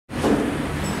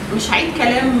مش هعيد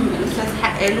كلام الاستاذ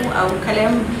حق قاله او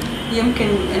كلام يمكن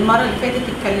المره اللي فاتت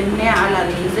اتكلمناه على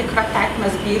الذكرى بتاعت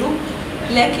ماسبيرو،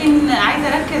 لكن عايزه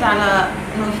اركز على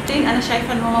نقطتين انا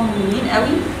شايفه ان هم مهمين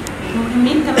قوي،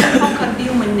 مهمين كمان نفكر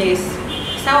بيهم الناس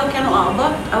سواء كانوا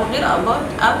اقباط او غير اقباط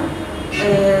او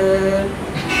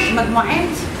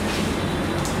مجموعات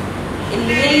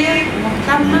اللي هي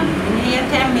مهتمه ان هي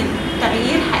تعمل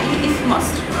تغيير حقيقي في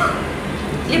مصر.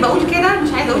 ليه بقول كده؟ مش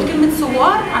عايزه اقول كلمه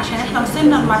ثوار عشان احنا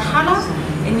وصلنا لمرحله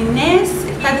ان الناس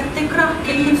ابتدت تكره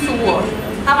كلمه ثوار،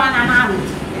 طبعا عن عمد،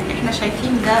 يعني احنا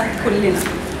شايفين ده كلنا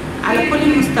على كل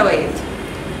المستويات.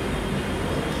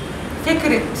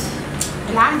 فكره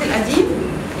العهد القديم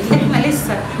اللي احنا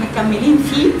لسه مكملين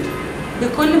فيه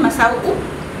بكل مساوئه،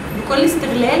 بكل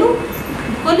استغلاله،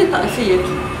 بكل طائفيته.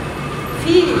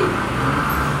 في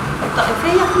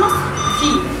الطائفيه في مصر،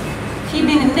 في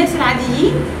بين الناس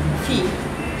العاديين،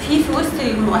 في وسط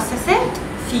المؤسسات،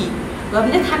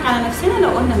 وبنضحك على نفسنا لو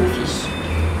قلنا مفيش،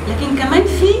 لكن كمان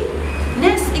في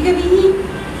ناس ايجابيين،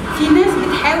 في ناس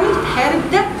بتحاول تحارب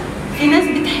ده، في ناس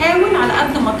بتحاول على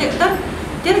قد ما تقدر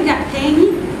ترجع تاني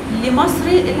لمصر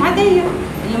العاديه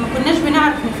اللي ما كناش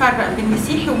بنعرف نفرق بين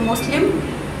مسيحي ومسلم،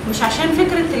 مش عشان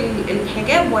فكره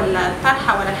الحجاب ولا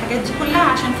الطرحه ولا الحاجات دي كلها،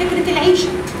 عشان فكره العيشه،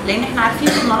 لان احنا عارفين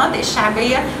في المناطق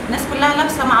الشعبيه الناس كلها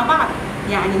لابسه مع بعض،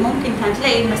 يعني ممكن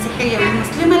هتلاقي المسيحيه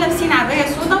والمسلمه لابسين عبايه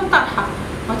سوداء وطرحه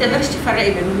ما تقدرش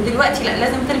تفرقي بينهم. دلوقتي لا،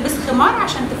 لازم تلبس خمار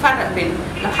عشان تفرق بينهم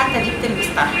لو حتى دي بتلبس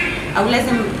طرحه، او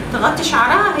لازم تغطي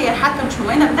شعرها هي حتى مش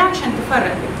مؤمنه بده عشان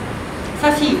تفرق بينهم.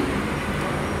 ففي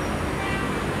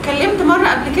اتكلمت مره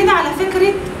قبل كده على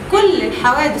فكره كل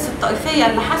الحوادث الطائفيه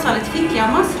اللي حصلت فيك يا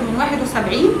مصر من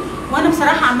 71، وانا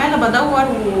بصراحه عماله بدور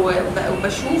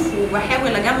وبشوف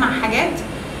وبحاول اجمع حاجات،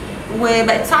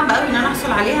 وبقت صعبه قوي ان انا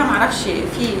احصل عليها، معرفش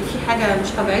في حاجه مش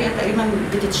طبيعيه تقريبا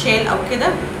بتتشال او كده،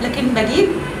 لكن بجيب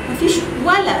مفيش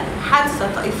ولا حادثه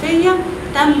طائفيه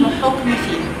تم حكم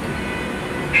فيها،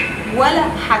 ولا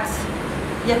حادثه،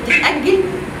 يا بتتاجل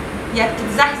يا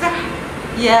بتتزحزح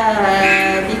يا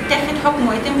بيتاخد حكم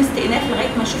ويتم استئناف لغايه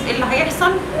ما نشوف ايه اللي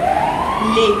هيحصل.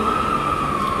 ليه؟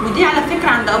 ودي على فكره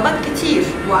عند اقباط كتير،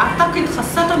 واعتقد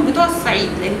خاصه بتوع الصعيد،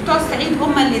 لان بتوع الصعيد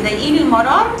هم اللي ضايقين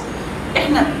المرار.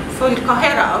 احنا في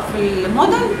القاهره او في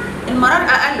المدن المرار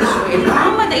اقل شويه، لكن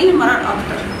هم ضايقين المرار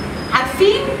اكتر.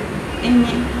 عارفين ان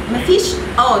مفيش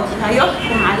قاضي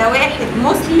هيحكم على واحد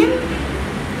مسلم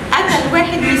قتل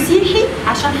واحد مسيحي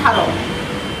عشان حرام،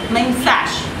 ما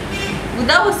ينفعش،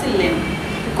 وده وصل لنا.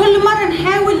 وكل مره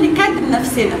نحاول نكذب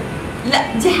نفسنا، لا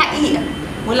دي حقيقه.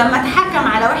 ولما اتحكم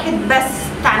على واحد بس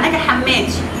بتاع نجا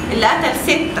حمادي اللي قتل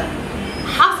 6،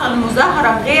 حصل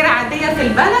مظاهره غير عاديه في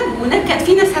البلد وكانت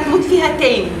في ناس هتموت فيها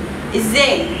تاني.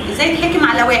 ازاي يتحكم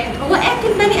على واحد هو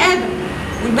قاتل بني ادم،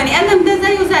 والبني ادم ده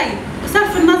زيه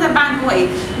بصرف النظر بقى عن هو ايه؟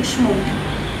 مش ممكن.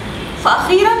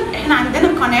 فاخيرا احنا عندنا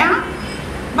قناعه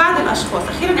بعض الاشخاص،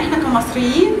 اخيرا احنا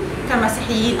كمصريين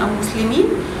كمسيحيين او مسلمين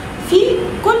في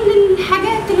كل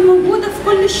الحاجات اللي موجوده في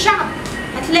كل الشعب،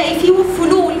 هتلاقي فيه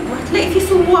فلول، وهتلاقي فيه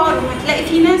ثوار، وهتلاقي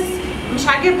فيه ناس مش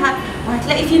عاجبها،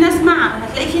 وهتلاقي فيه ناس مع،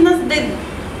 وهتلاقي فيه ناس ضد،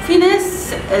 في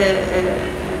ناس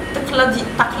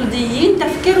تقليديين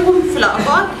تفكيرهم في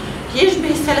الأقباط يشبه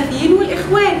السلفيين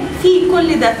والإخوان، في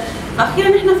كل ده.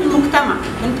 فأخيرا احنا في المجتمع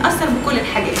بنتأثر بكل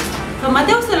الحاجات، فما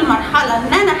توصل لمرحلة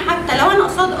ان انا حتى لو انا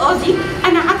قصاد قاضي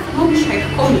انا عارفه ان هو مش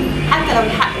هيحكمني حتى لو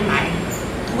الحق معايا.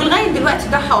 ولغايه دلوقتي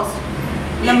ده حاصل.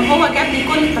 لما هو جاب لي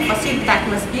كل التفاصيل بتاعت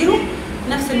ماسبيرو،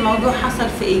 نفس الموضوع حصل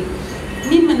في ايه؟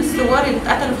 مين من الثوار اللي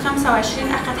اتقتلوا في 25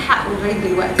 اخد حقه لغايه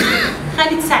دلوقتي؟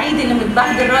 خالد سعيد اللي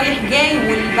متبهدل رايح جاي،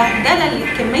 والبهدله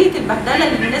كميه البهدله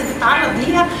اللي الناس بتتعرض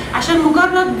ليها عشان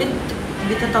مجرد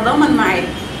بتتضامن معاه.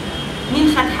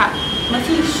 مين خد حقه؟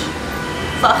 مفيش.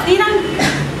 فاخيرا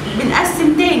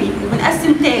بنقسم تاني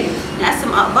وبنقسم تالت،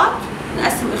 نقسم اقباط،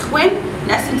 نقسم اخوان،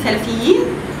 نقسم سلفيين،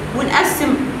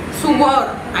 ونقسم ثوار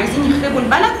عايزين يخربوا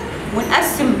البلد،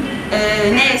 ونقسم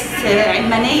ناس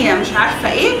علمانيه مش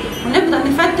عارفه ايه، ونبدا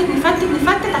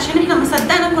نفتت عشان احنا ما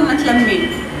صدقنا كنا اتلمينا.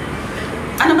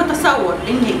 انا بتصور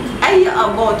ان اي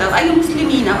اقباط او اي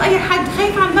مسلمين او اي حد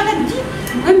خايف على البلد دي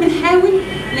مهم نحاول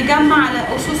نجمع على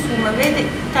اسس ومبادئ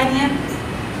تانيه،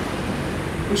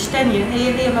 مش تانيه،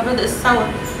 هي مبادئ الثوره،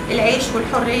 العيش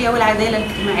والحريه والعداله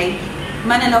الاجتماعيه.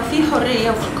 ما انا لو في حريه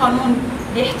وفي قانون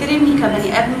بيحترمني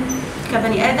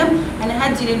كبني ادم انا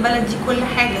هدي للبلد دي كل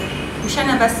حاجه، مش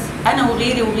انا بس، انا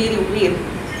وغيري وغيري وغيري.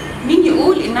 مين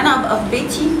يقول ان انا ابقى في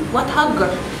بيتي واتهجر؟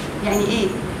 يعني ايه؟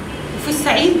 وفي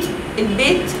الصعيد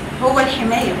البيت هو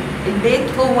الحمايه،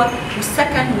 البيت هو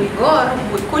والسكن والجار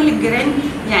وكل الجيران.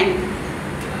 يعني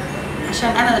عشان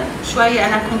انا شويه،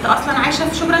 انا كنت اصلا عايشه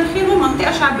في شبرا الخير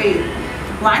ومنطقه شعبيه،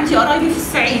 وعندي قرايبي في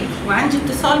الصعيد، وعندي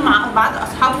اتصال مع بعض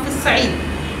اصحابي في الصعيد،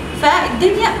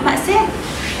 فالدنيا مأساة.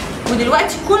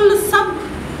 ودلوقتي كل الصبر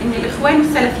ان الاخوان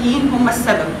السلفيين هم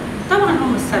السبب، طبعا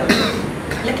هم السبب،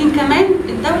 لكن كمان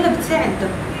الدولة بتساعد ده،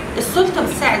 السلطة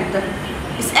بتساعد ده.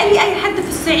 اسألي اي حد في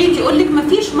الصعيد يقول لك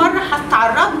مفيش مرة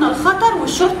تعرضنا لخطر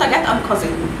والشرطة جت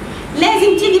انقذتنا.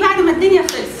 لازم تيجي بعد ما الدنيا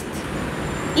خلصت،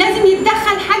 لازم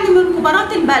يتدخل حد من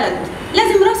كبارات البلد،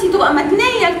 لازم راسي تبقى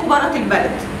متنية لكبارات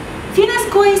البلد. في ناس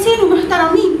كويسين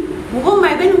ومحترمين وهم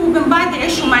بينهم وبين بعض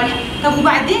عيش وملح، طب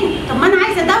وبعدين؟ طب ما انا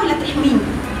عايزة دولة تحميني،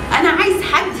 انا عايز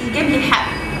حد يجيب لي الحق،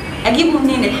 اجيبه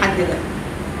منين الحد ده؟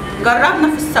 جربنا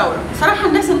في الثورة، بصراحة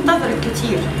الناس انتظرت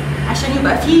كتير عشان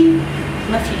يبقى فيه،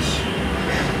 مفيش.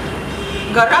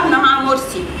 جربنا مع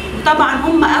مرسي، وطبعا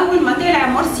هم اول ما طلع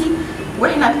مرسي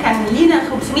واحنا كان لينا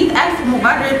 500,000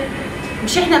 مبرر،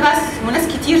 مش احنا بس وناس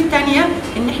كتير تانية،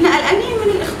 ان احنا قلقانين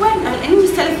من الاخوان، قلقانين من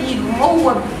السلفيين،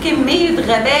 وهو بكمية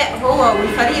غباء هو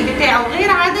والفريق بتاعه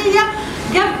غير عادية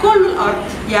جاب كل الارض.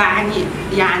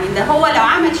 يعني ده هو لو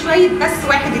عمل شوية بس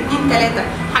 1 2 3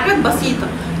 حاجات بسيطة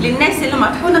للناس اللي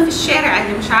مطحونة في الشارع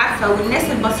اللي مش عارفة، والناس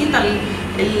البسيطة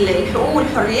الحقوق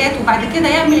والحريات، وبعد كده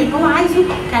يعمل اللي هو عايزه،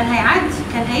 كان هيعدي،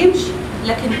 كان هيمشي.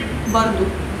 لكن برضه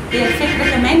هي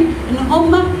الفكرة كمان ان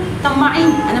هم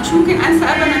طماعين. انا مش ممكن انسى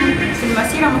ابدا في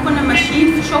المسيره لما كنا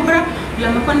ماشيين في شبرا،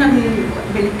 لما كنا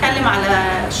بنتكلم على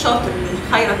شاطر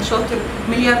خيرت شاطر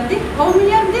ملياردير، هو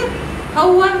ملياردير،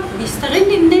 هو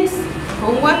بيستغل الناس،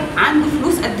 هو عنده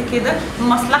فلوس قد كده،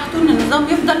 مصلحته ان النظام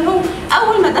يفضل. هو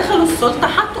اول ما دخلوا السلطه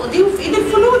حطوا ايديهم في ايد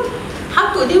الفلوس،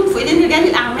 حطوا ايديهم في ايدين رجال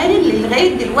الاعمال اللي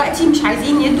لغايه دلوقتي مش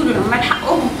عايزين يدوا للعمال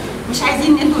حقهم، مش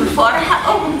عايزين يدوا للفقراء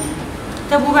حقهم.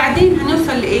 طب وبعدين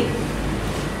هنوصل لايه؟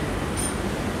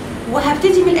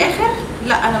 وهبتدي من الاخر؟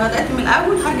 لا، انا بدات من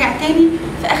الاول، هرجع تاني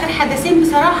في اخر حدثين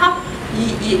بصراحه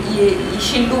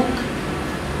يشلوك.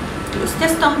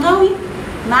 الاستاذ طنطاوي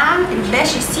مع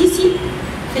الباشا السيسي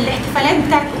في الاحتفالات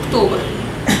بتاعت اكتوبر،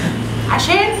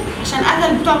 عشان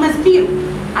قتل بتوع ماسبيرو،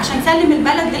 عشان سلم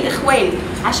البلد للاخوان،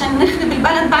 عشان نخرب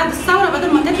البلد بعد الثوره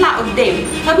بدل ما تطلع قدام.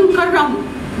 فبنكرمه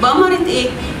بأمارة ايه؟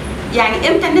 يعني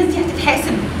امتى الناس دي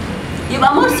هتتحاسب؟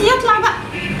 يبقى مرسي يطلع بقى،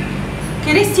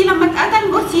 كريستي لما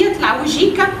اتقتل مرسي يطلع،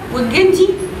 وجيكا والجندي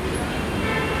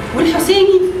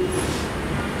والحسيني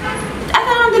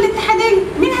اتقتلوا عند الاتحادية،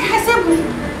 مين هيحاسبهم؟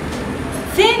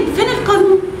 فين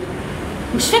القانون؟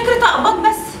 مش فكرة أقباط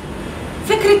بس،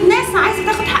 فكرة ناس عايزة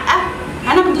تاخد حقها.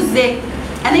 هناخده ازاي؟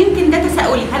 أنا يمكن ده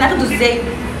تساؤلي، هناخده ازاي؟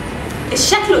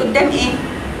 الشكل قدام ايه؟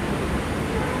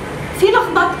 في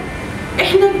لخبطة.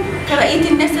 احنا كبقية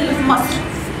الناس اللي في مصر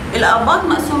الأقباط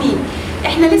مقسومين،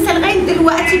 احنا لسه لغايه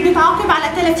دلوقتي بنتعاقب على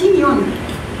 30 يونيو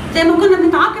زي ما كنا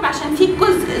بنتعاقب عشان في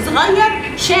جزء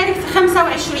صغير شارك في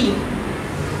 25.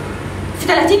 في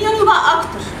 30 يونيو بقى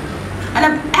اكتر.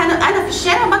 انا في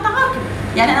الشارع بتعاقب،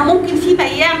 يعني انا ممكن في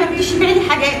بياع ما بديش يبيع لي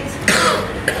حاجات،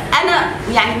 انا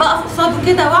يعني بقف قصاده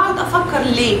كده واقعد افكر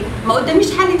ليه؟ ما قداميش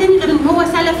حل تاني غير ان هو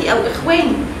سلفي او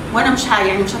اخواني، وانا مش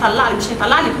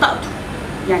هيطلع لي بطاقته.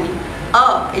 يعني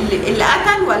اللي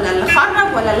قتل ولا اللي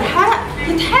خرب ولا اللي حرق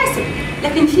يتحاسب،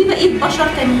 لكن في بقيه بشر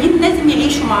تانيين لازم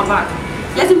يعيشوا مع بعض،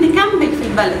 لازم نكمل في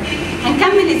البلد.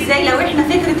 هنكمل ازاي لو احنا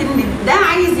فكره ان ده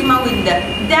عايز يموت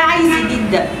ده عايز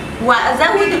يجيب ده،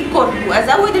 وازود الكره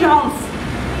وازود العنف.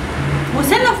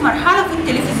 وصلنا في مرحله في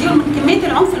التلفزيون من كميه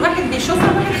العنف الواحد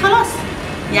بيشوفها الواحد خلاص.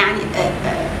 يعني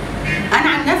انا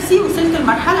عن نفسي وصلت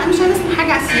لمرحله انا مش عايزه اسمع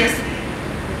حاجه على السياسه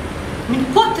من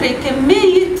كتر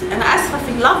كميه، انا اسفه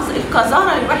في اللفظ،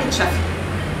 القذاره اللي الواحد شافها.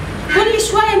 كل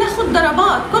شويه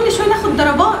ناخد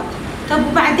ضربات. طب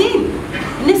وبعدين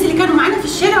الناس اللي كانوا معانا في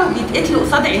الشارع وبيتقتلوا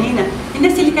قصاد عينينا،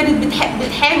 الناس اللي كانت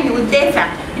بتحامي وتدافع،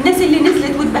 الناس اللي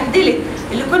نزلت واتبهدلت،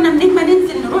 اللي كنا منين ما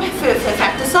ننزل نروح في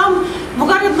اعتصام،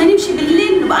 مجرد ما نمشي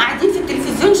بالليل نبقى قاعدين في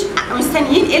التلفزيون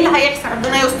مستنيين ايه اللي هيحصل،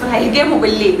 ربنا يستر هيهجموا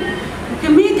بالليل.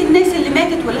 وكميه الناس اللي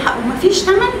ماتت ومفيش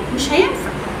ثمن،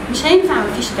 مش هينفع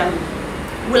مفيش ثمن.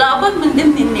 والأقباط من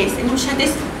ضمن الناس اللي مش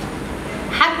هتسكت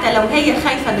حتى لو هي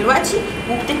خايفه دلوقتي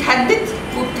وبتتهدد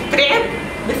وبتترعب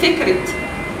بفكره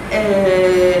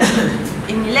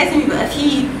ان لازم يبقى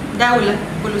في دوله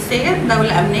بوليسيه،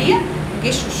 دوله امنيه،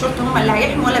 الجيش والشرطه هم اللي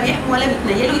هيحموا، ولا بيحموا ولا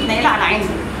يتنيلوا على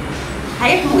عينهم.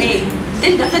 هيحموا ايه؟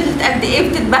 الدنيا فضلت قد ايه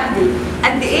بتتبهدل؟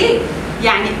 قد ايه؟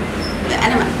 يعني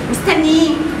انا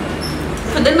مستنيين،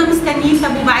 فضلنا مستنيين.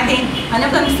 طب وبعدين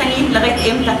هنفضل مستنيين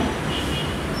لغايه امتى؟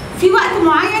 في وقت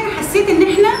معين حسيت ان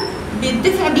احنا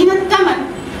بيدفع بينا الثمن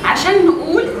عشان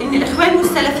نقول ان الاخوان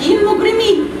والسلفيين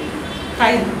مجرمين.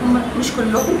 طيب هم مش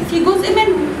كلهم، في جزء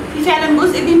منهم، في فعلا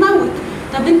جزء بيموت.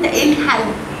 طب انت ايه الحل؟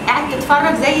 قاعد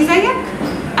تتفرج زيك؟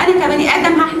 انا كبني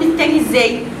ادم هحمي التاني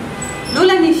ازاي؟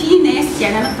 لولا ان في ناس،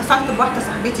 يعني انا اتصلت بواحده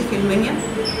صاحبتي في المنيا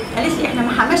قالت لي احنا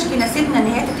ما حماش كنيستنا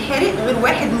ان هي تتحرق غير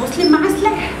واحد مسلم معاه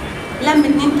سلاح، لم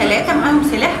 2 3 معاهم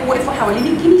سلاح ووقفوا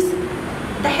حوالين الكنيسه.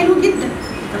 ده حلو جدا.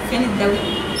 طب فين الدوله؟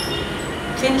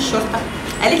 فين الشرطه؟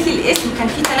 قالت لي الاسم كان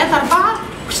فيه 3 4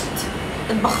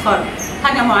 اتبخروا،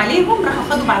 هجموا عليهم راحوا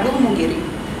خدوا بعضهم وجريوا.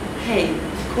 هاي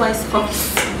كويس خالص.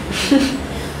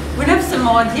 ونفس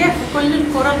المواضيع في كل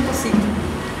القرى البسيطه.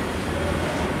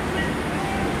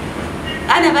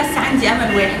 انا بس عندي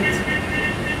امل واحد،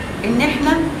 ان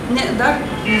احنا نقدر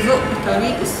نزق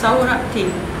طريق الثوره تاني.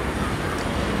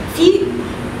 في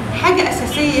حاجه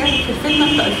اساسيه في الفتنه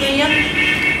الطائفيه،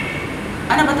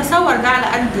 انا بتصور ده على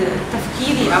قد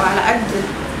تفكيري او على قد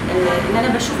ان انا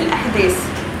بشوف الاحداث.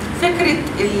 فكره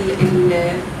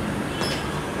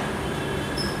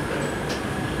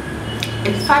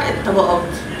الفرق الطبقات،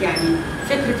 يعني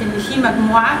فكره ان في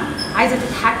مجموعه عايزه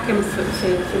تتحكم في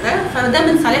ده،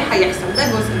 فده من صالحها يحصل. ده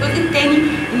الجزء الثاني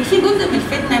ان في جزء من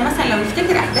الفتنه، مثلا لو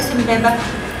نفتكر احداث امبابه،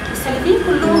 السلفيين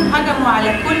كلهم هجموا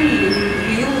على كل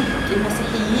بيوت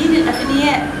المسيحيين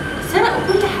الاغنياء، سرقوا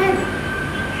كل حاجه.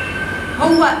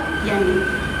 هو يعني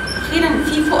اخيرا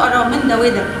في فقراء من ده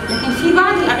وده، لكن في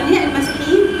بعض الاغنياء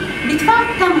المسيحيين بيدفعوا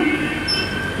الثمن.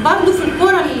 برضه في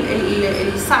القرى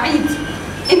الصعيد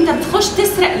انت بتخش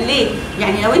تسرق ليه؟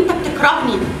 يعني لو انت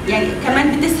بتكرهني يعني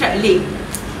كمان بتسرق ليه؟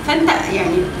 فانت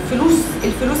يعني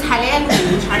الفلوس حلال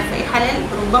ومش عارفه ايه حلال،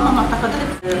 ربما معتقدات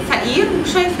فقير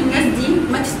وشايف الناس دي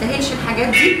ما تستاهلش الحاجات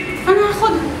دي فانا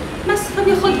هاخدها بس،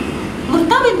 فبياخدها.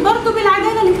 مرتبط برضه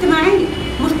بالعداله الاجتماعيه،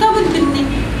 مرتبط بان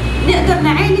نقدر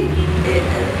نعالج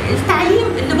التعليم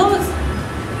اللي باظ.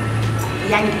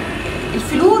 يعني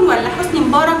الفلول ولا حسني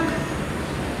مبارك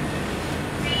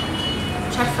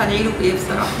مش عارفه ادعي له بايه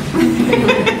بصراحه.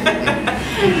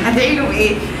 ادعي له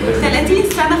بايه؟ 30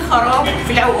 سنه خراب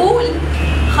في العقول،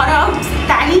 خراب في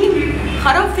التعليم،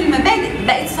 خراب في المبادئ،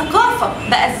 بقت ثقافه،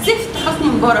 بقى الزفت. حسني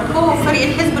مبارك هو وفريق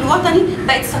الحزب الوطني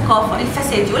بقت ثقافه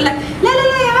الفساد. يقول لك لا لا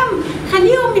لا يا عم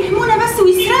خليهم يحمونا بس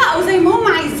ويسرقوا زي ما هم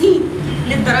عايزين.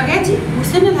 للدرجه دي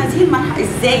وصلنا لهذه المرحله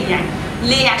ازاي يعني؟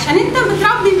 ليه؟ عشان انت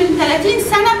متربي من 30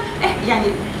 سنه يعني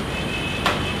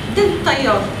ضد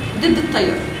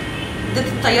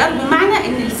التيار بمعنى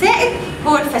ان السائد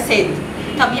هو الفساد.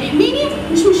 طب يحميني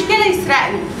مش مشكله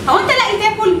يسرقني، هو انت لاقي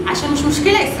تاكل عشان مش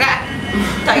مشكله يسرقك؟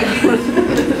 طيب.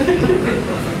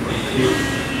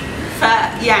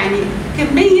 فيعني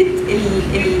كميه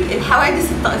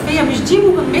الحوادث الطائفيه مش دي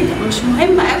مهمتها، مش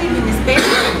مهمه قوي بالنسبه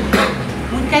لي،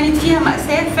 وان كانت فيها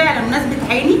مأساة فعلا الناس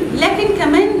بتعاني، لكن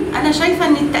كمان انا شايفه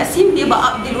ان التقسيم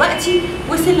بيبقى دلوقتي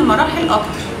وصل لمراحل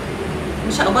اكتر.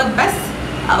 مش اقباط بس،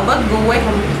 اقباط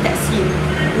جواهم التقسيم،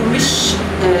 ومش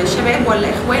شباب ولا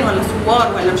اخوان ولا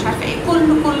ثوار ولا مش عارفه ايه،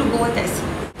 كله جوه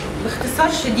تقسيم.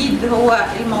 باختصار شديد هو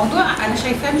الموضوع انا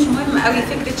شايفاه مش مهم قوي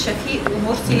فكره شفيق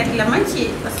ومرسي، لكن لما انت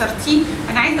اثرتيه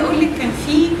انا عايزه اقول لك كان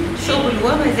في شغل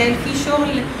وما زال في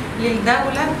شغل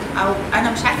للدوله، او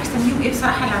انا مش عارفه اسميهم ايه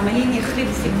بصراحه، اللي عمالين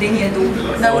يخربوا في الدنيا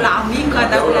دول، دوله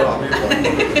عميقه، دوله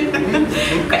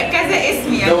كذا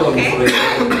اسم يعني. اوكي،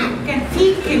 كان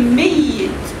في كميه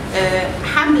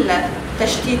حمله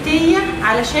تشتيتيه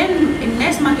علشان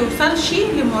الناس ما توصلش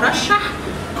لمرشح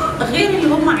غير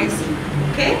اللي هم عايزينه.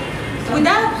 اوكي،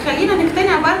 وده خلينا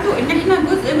نقتنع برضو ان احنا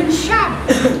جزء من الشعب.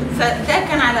 فده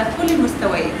كان على كل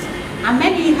المستويات،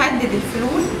 عمال يهدد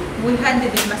الفلول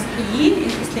ويهدد المسيحيين،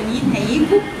 الاسلاميين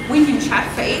هيجوا واني مش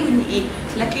عارفه ايه واني ايه.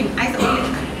 لكن عايزه اقول لك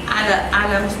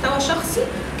على مستوى شخصي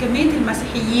كميه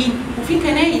المسيحيين، وفي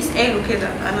كنايس قالوا كده،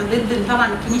 انا ضد طبعا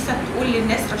الكنيسه بتقول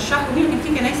للناس رشحوا مين، لكن في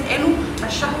كنايس قالوا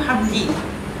رشحوا حمدين،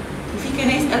 وفي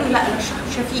كنايس قالوا لا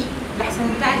رشحوا شفيق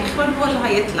لحسن بتاع الاخوان هو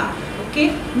اللي هيطلع. اوكي،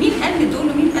 مين قال لدول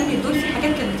ومين قال لدول؟ في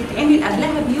حاجات كانت بتتعمل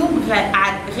قبلها بيوم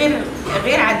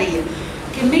غير عاديه،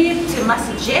 كميه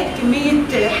مسجات، كميه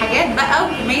حاجات بقى،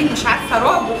 وكميه مش عارفه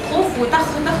رعب وخوف وطخ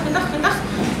طخ طخ طخ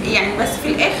يعني. بس في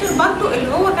الاخر برضو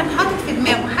اللي هو كان حاطط في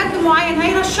دماغه حد معين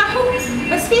هيرشحه،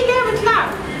 بس في لعبه لعب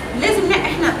لازم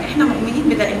احنا مؤمنين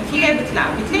بده، ان في لعبه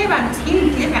لعب بتلعب على المسيحيين،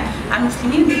 بتلعب على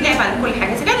المسلمين، بتلعب على كل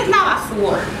حاجه. اذا كانت لعب على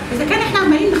الثوار، اذا كان احنا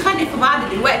عمالين نخانق في بعض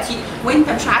دلوقتي، وانت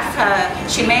مش عارفه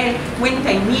شمال وانت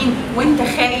يمين وانت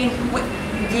خاين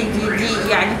دي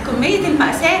يعني كميه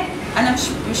المأساة. انا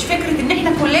مش فكره ان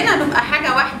احنا كلنا نبقى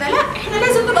حاجه واحده، لا احنا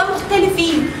لازم نبقى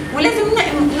مختلفين، ولازم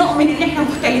نؤمن ان احنا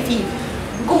مختلفين.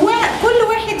 جواه كل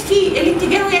واحد فيه اللي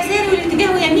اتجاهه يساري واللي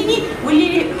اتجاهه يميني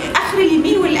واللي اخر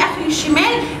اليمين واللي اخر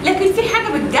الشمال، لكن في حاجه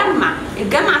بتجمع.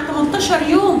 الجامعه 18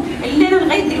 يوم اللي انا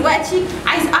لغايه دلوقتي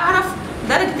عايز اعرف،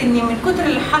 لدرجه اني من كتر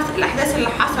اللي حصل الاحداث اللي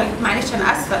حصلت، معلش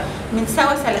انا اسفه، من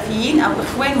سوا سلفيين او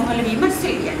اخوان، ما هو اللي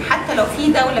بيمثل يعني حتى لو في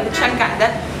دوله بتشجع ده،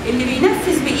 اللي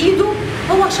بينفذ بايده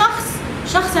هو شخص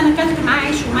شخص انا اكلت معاه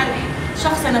عيش وملح،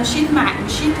 شخص انا مشيت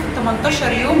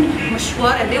 18 يوم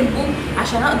مشوار ادبه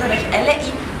عشان اقدر الاقي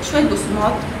شويه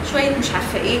بصمات، شويه مش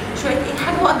عارفه ايه، شويه ايه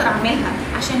حاجه اقدر اعملها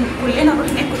عشان كلنا نروح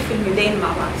ناكل في الميدان مع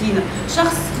بعضينا.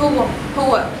 شخص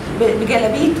هو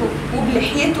بجلابيته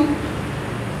وبلحيته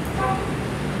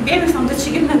بيعمل سندوتش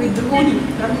جبنه بيديهوني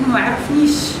رغم انه ما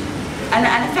يعرفنيش. انا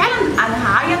فعلا انا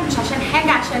هعيط مش عشان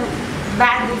حاجه، عشان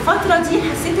بعد الفتره دي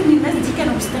حسيت ان الناس دي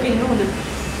كانوا بيستغلونا،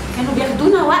 كانوا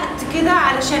بياخدونا وقت كده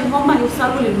علشان هما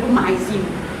يوصلوا للي هما عايزينه.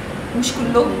 مش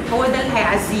كلهم، هو ده اللي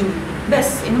هيعزيني، بس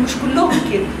انه مش كلهم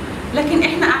كده. لكن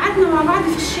احنا قعدنا مع بعض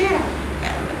في الشارع،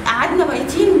 قعدنا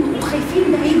بايتين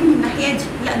وخايفين ده هيجوا من الناحيه دي،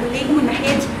 لا ده هيجوا من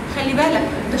الناحيه دي، خلي بالك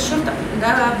ده الشرطه،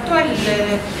 ده بتوع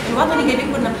الوطني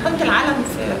جايبين، كنا بنحط العلم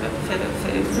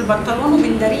في البنطلون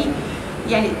وبنداريه.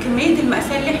 يعني كميه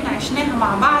المأساة اللي احنا عشناها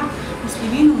مع بعض،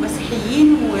 مسلمين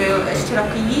ومسيحيين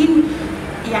واشتراكيين.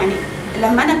 يعني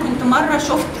لما انا كنت مره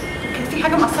شفت، كانت في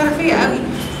حاجه مأثره فيا قوي،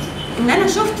 ان انا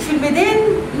شفت في الميدان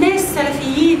ناس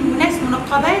سلفيين وناس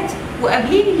منقبات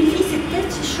وقابلين ان في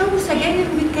ستات يشربوا سجاير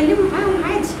وبيتكلموا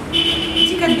معاهم عادي.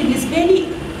 دي كانت بالنسبه لي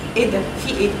ايه ده،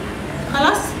 في ايه؟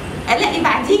 خلاص الاقي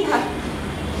بعديها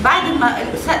بعد ما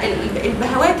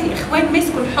البهوات الاخوان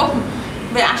مسكوا الحكم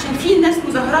عشان في ناس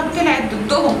مظاهرات طلعت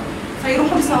ضدهم،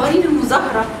 فيروحوا مصورين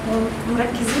المظاهره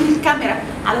ومركزين الكاميرا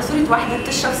على صوره واحده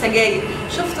بتشرب سجاير.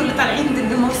 شفتوا اللي طالعين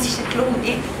ضد مرسي شكلهم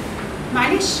ايه؟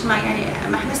 معلش، ما يعني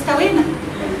ما احنا استوينا،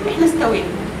 احنا استوينا.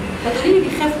 فتقولي لي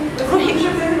بيخافوا، روحي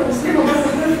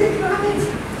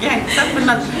يعني بصرف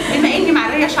النظر، بما اني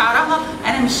معريه شعرها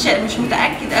انا مش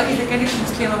متاكد قوي اذا كانت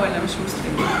مسلمه ولا مش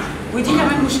مسلمه، ودي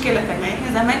كمان مشكله ثانيه.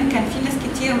 احنا زمان كان في ناس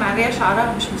كتير معريه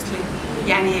شعرها مش مسلمه،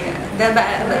 يعني ده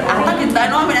بقى اعتقد بقى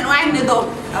نوع من انواع النضال.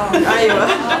 ايوه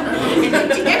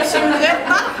انك تمشي من غير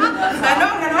طرحه ده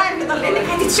نوع من انواع النضال، لانك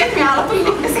هتتشتمي على طول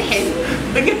انك مسيحيه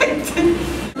بجد.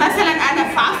 مثلا انا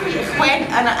في عصر الاخوان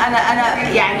انا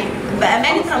يعني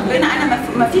بامانه ربنا انا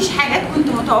ما فيش حاجات كنت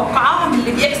متوقعاها من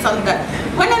اللي بيحصل ده.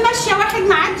 وانا ماشيه واحد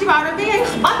معدي بعربيه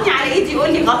يخبطني على ايدي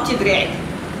يقول لي غطي دراعك.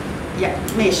 يعني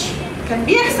ماشي، كان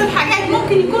بيحصل حاجات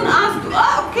ممكن يكون قصده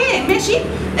اوكي ماشي،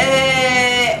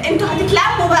 انتوا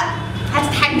هتتلموا بقى،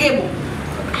 هتتحجبوا.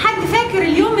 حد فاكر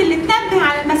اليوم اللي اتنبه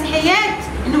على المسيحيات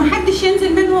انه محدش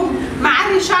ينزل منهم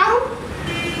معري شعره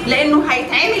لانه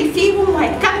هيتعمل فيهم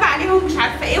وهيتكب عليهم مش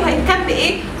عارفه ايه وهيتكب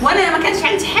ايه؟ وانا ما كانش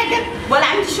عندي حاجه ولا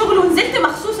عندي شغل، ونزلت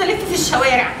مخصوص الف في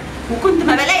الشوارع، وكنت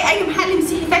ما بلاقي اي محل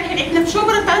مسيحي فاتح. احنا في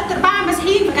شبرا 3/4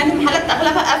 مسيحيين، فكانت المحلات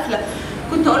اغلبها قافله.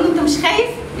 كنت اقول له انت مش خايف؟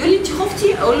 يقول لي انت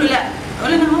خفتي؟ اقول له لا.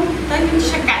 اقول له انا اهو، طيب انت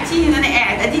شجعتيني ان انا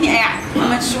قاعد، اديني قاعد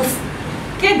اما نشوف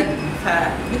كده.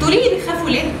 فبتقولي لي بيخافوا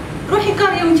ليه؟ روحي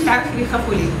قريه وانت تعرفي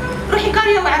بيخافوا ليه. روحي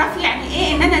قريه واعرفي يعني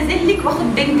ايه ان انا انزل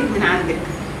واخد بنتك من عندك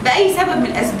باي سبب من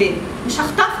الاسباب. مش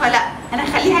هخطفها، لا، انا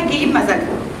هخليها تجيلي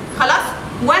بمزاجها. خلاص؟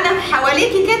 وانا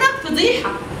حواليكي كده فضيحه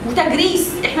وتجريس،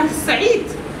 احنا في الصعيد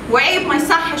وعيب ما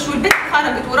يصحش، والبنت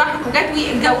خرجت وراحت وجت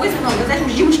واتجوزت ما اتجوزتش،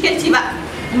 مش دي مشكلتي بقى.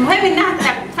 المهم انها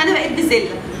اتلمت، فانا بقيت بذله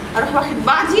اروح واخد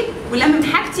بعضي ولمم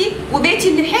حاجتي وبيتي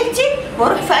اللي حيلتي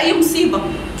واروح في اي مصيبه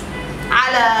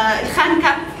على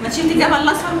الخنكه، مشيت الجبل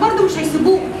الاصفر برده مش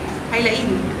هيسيبوه.